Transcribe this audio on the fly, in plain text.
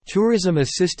Tourism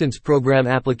Assistance Program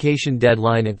application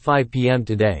deadline at 5 p.m.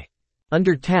 today.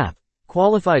 Under TAP,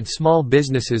 qualified small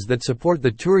businesses that support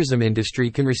the tourism industry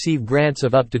can receive grants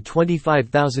of up to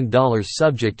 $25,000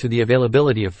 subject to the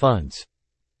availability of funds.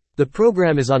 The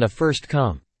program is on a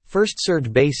first-come,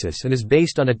 first-served basis and is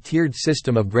based on a tiered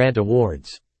system of grant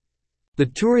awards. The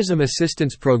Tourism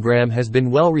Assistance Program has been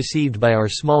well received by our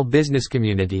small business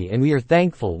community, and we are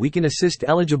thankful we can assist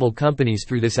eligible companies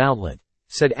through this outlet,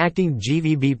 said Acting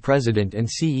GVB President and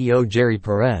CEO Jerry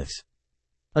Perez.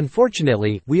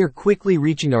 Unfortunately, we are quickly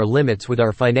reaching our limits with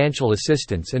our financial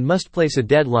assistance and must place a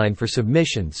deadline for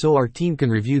submission so our team can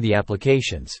review the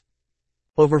applications.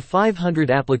 Over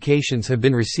 500 applications have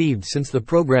been received since the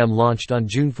program launched on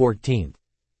June 14.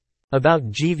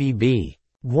 About GVB.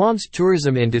 Guam's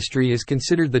tourism industry is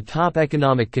considered the top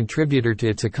economic contributor to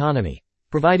its economy,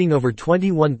 providing over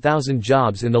 21,000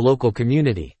 jobs in the local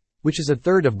community, which is a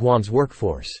third of Guam's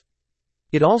workforce.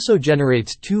 It also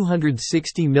generates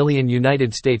 $260 million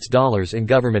in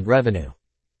government revenue.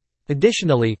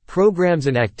 Additionally, programs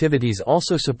and activities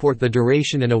also support the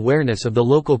duration and awareness of the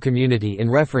local community in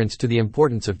reference to the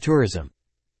importance of tourism.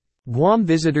 Guam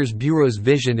Visitors Bureau's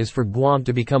vision is for Guam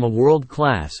to become a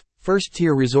world-class,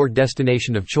 first-tier resort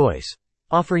destination of choice,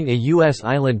 offering a U.S.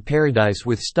 island paradise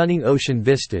with stunning ocean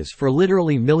vistas for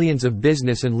literally millions of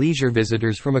business and leisure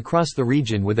visitors from across the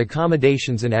region, with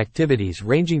accommodations and activities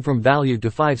ranging from value to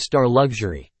 5-star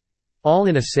luxury. All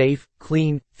in a safe,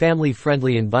 clean,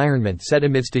 family-friendly environment set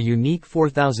amidst a unique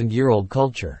 4,000-year-old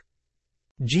culture.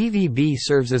 GVB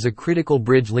serves as a critical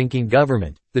bridge linking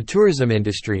government, the tourism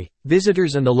industry,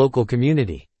 visitors and the local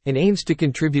community, and aims to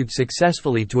contribute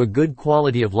successfully to a good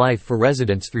quality of life for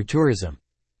residents through tourism.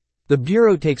 The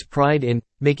Bureau takes pride in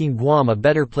making Guam a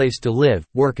better place to live,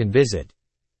 work and visit.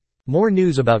 More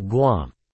news about Guam.